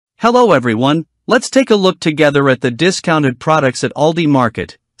Hello everyone, let's take a look together at the discounted products at Aldi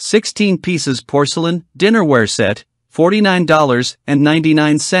Market. 16 pieces porcelain dinnerware set,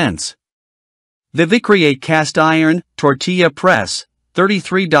 $49.99. Vivicreate cast iron tortilla press,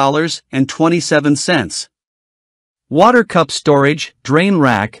 $33.27. Water cup storage drain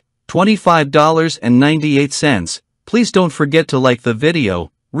rack, $25.98. Please don't forget to like the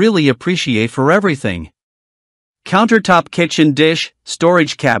video, really appreciate for everything. Countertop kitchen dish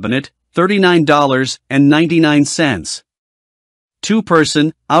storage cabinet, $39.99.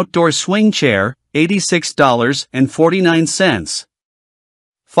 Two-person outdoor swing chair, $86.49.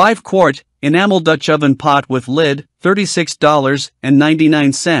 5-quart enamel Dutch oven pot with lid,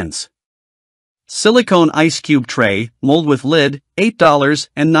 $36.99. Silicone ice cube tray, mold with lid,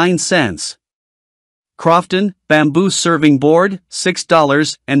 $8.09. Crofton bamboo serving board,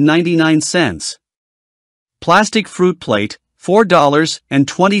 $6.99. Plastic fruit plate,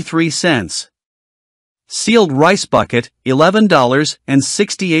 $4.23. Sealed rice bucket,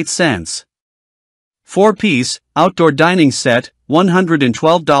 $11.68. 4-piece outdoor dining set,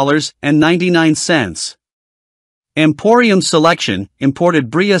 $112.99. Emporium Selection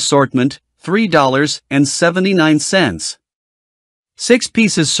imported brie assortment, $3.79. 6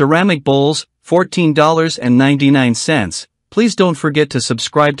 pieces ceramic bowls, $14.99. Please don't forget to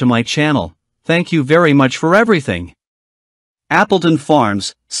subscribe to my channel. Thank you very much for everything. Appleton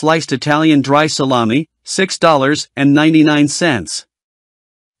Farms sliced Italian dry salami, $6.99.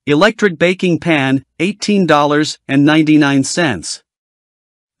 Electric baking pan, $18.99.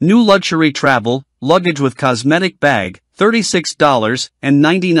 New luxury travel luggage with cosmetic bag,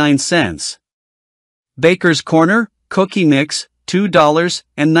 $36.99. Baker's Corner cookie mix,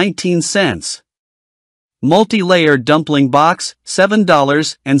 $2.19. Multi-layer dumpling box,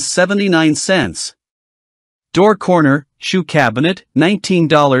 $7.79. Door corner shoe cabinet,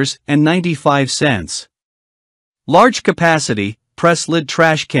 $19.95. Large capacity press lid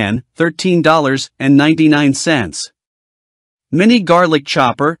trash can, $13.99. Mini garlic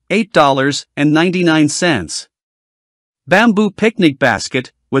chopper, $8.99. Bamboo picnic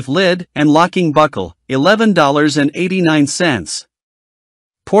basket with lid and locking buckle, $11.89.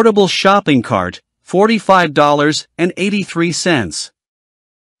 Portable shopping cart, $45.83.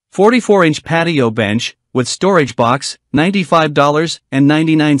 44-inch patio bench with storage box,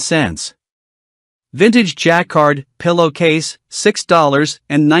 $95.99. Vintage jacquard pillowcase,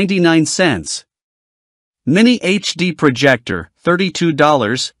 $6.99. Mini HD projector,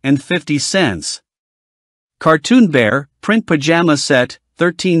 $32.50. Cartoon bear print pajama set,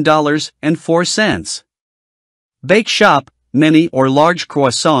 $13.04. Bake shop mini or large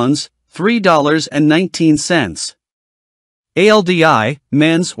croissants, $3.19. ALDI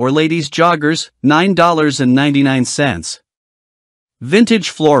men's or ladies joggers, $9.99. Vintage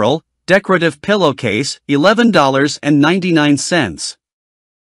floral decorative pillowcase, $11.99.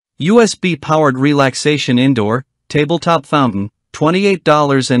 USB powered relaxation indoor tabletop fountain,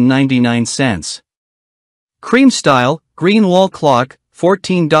 $28.99. Cream style green wall clock,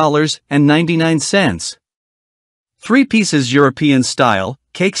 $14.99. 3 pieces European style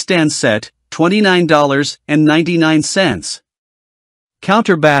cake stand set, $29.99.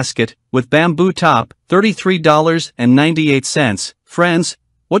 Counter basket with bamboo top, $33.98. Friends,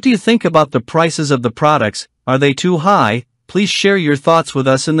 what do you think about the prices of the products? Are they too high? Please share your thoughts with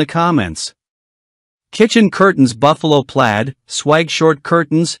us in the comments. Kitchen curtains buffalo plaid swag short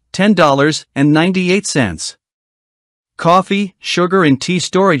curtains, $10.98. Coffee, sugar and tea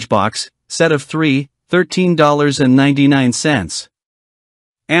storage box set of 3, $13.99.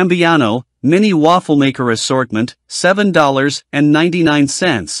 Ambiano mini waffle maker assortment,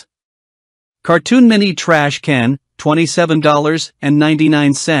 $7.99. Cartoon mini trash can,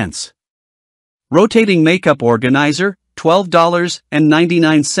 $27.99. Rotating makeup organizer,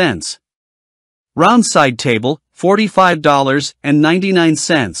 $12.99. Round side table,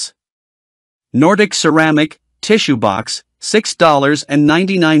 $45.99. Nordic ceramic tissue box,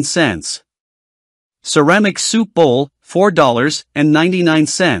 $6.99. Ceramic soup bowl,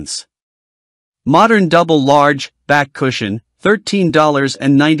 $4.99. Modern double large back cushion,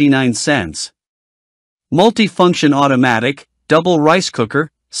 $13.99. Multifunction automatic double rice cooker,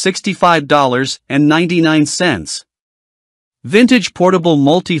 $65.99. Vintage portable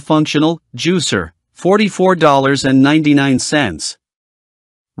multifunctional juicer, $44.99.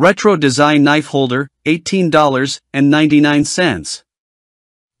 Retro design knife holder, $18.99.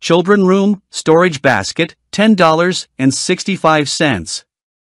 Children room storage basket, $10.65.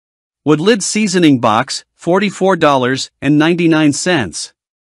 Wood lid seasoning box, $44.99.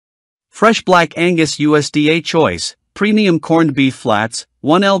 Fresh black Angus USDA choice premium corned beef flats,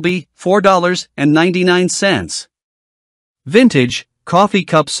 1 lb, $4.99. Vintage, coffee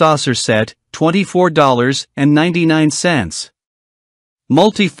cup saucer set, $24.99.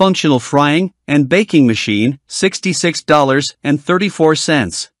 Multifunctional frying and baking machine,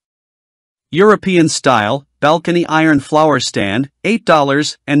 $66.34. European style, balcony iron flour stand,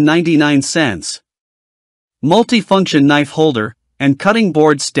 $8.99. Multifunction knife holder and cutting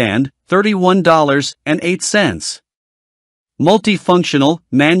board stand, $31.08. Multifunctional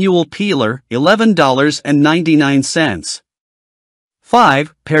manual peeler, $11.99.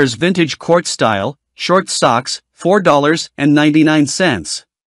 5 pairs vintage court style short socks, $4.99.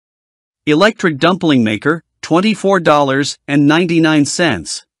 Electric dumpling maker,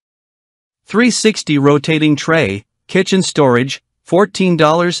 $24.99. 360 rotating tray, kitchen storage,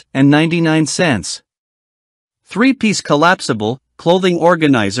 $14.99. 3-piece collapsible clothing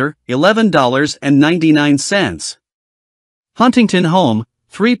organizer, $11.99. Huntington Home,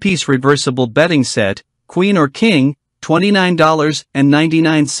 3-piece reversible bedding set, queen or king,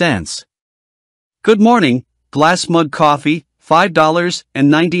 $29.99. Good Morning, glass mug coffee,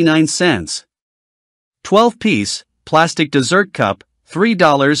 $5.99. 12-piece, plastic dessert cup,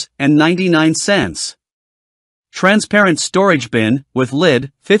 $3.99. Transparent storage bin, with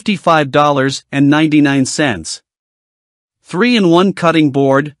lid, $55.99. 3-in-1 cutting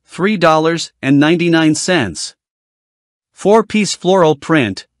board, $3.99. 4-piece floral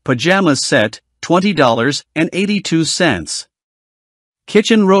print, pajamas set, $20.82.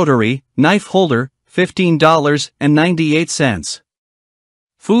 Kitchen rotary, knife holder, $15.98.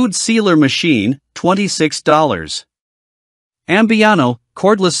 Food sealer machine, $26. Ambiano,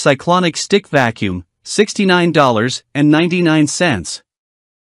 cordless cyclonic stick vacuum, $69.99.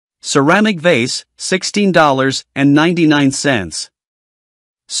 Ceramic vase, $16.99.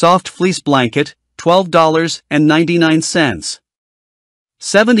 Soft fleece blanket, $12.99.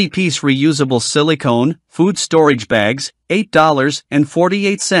 70-piece reusable silicone food storage bags,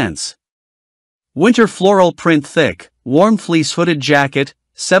 $8.48. Winter floral print thick, warm fleece hooded jacket,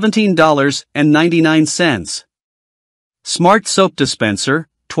 $17.99. Smart soap dispenser,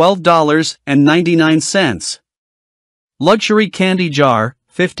 $12.99. Luxury candy jar,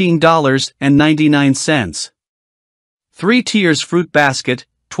 $15.99. 3 tiers fruit basket,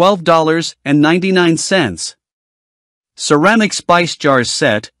 $12.99. Ceramic spice jars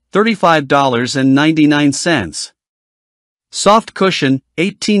set, $35.99. Soft cushion,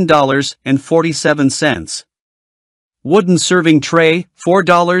 $18.47. Wooden serving tray,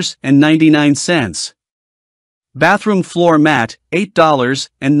 $4.99. Bathroom floor mat,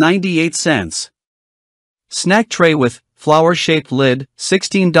 $8.98. Snack tray with flower-shaped lid,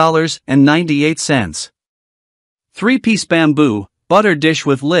 $16.98. 3-piece bamboo butter dish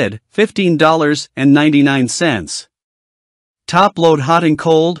with lid, $15.99. Top load hot and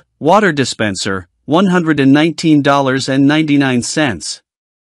cold water dispenser, $119.99.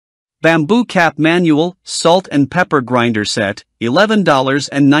 Bamboo cap manual salt and pepper grinder set,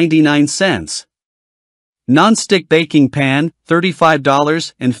 $11.99. Non-stick baking pan,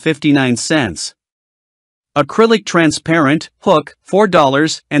 $35.59. Acrylic transparent hook,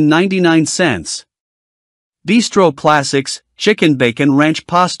 $4.99. Bistro Classics chicken bacon ranch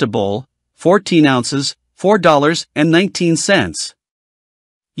pasta bowl, 14 ounces, $4.19.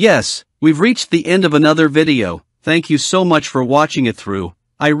 Yes, we've reached the end of another video. Thank you so much for watching it through.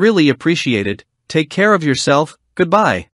 I really appreciate it. Take care of yourself. Goodbye.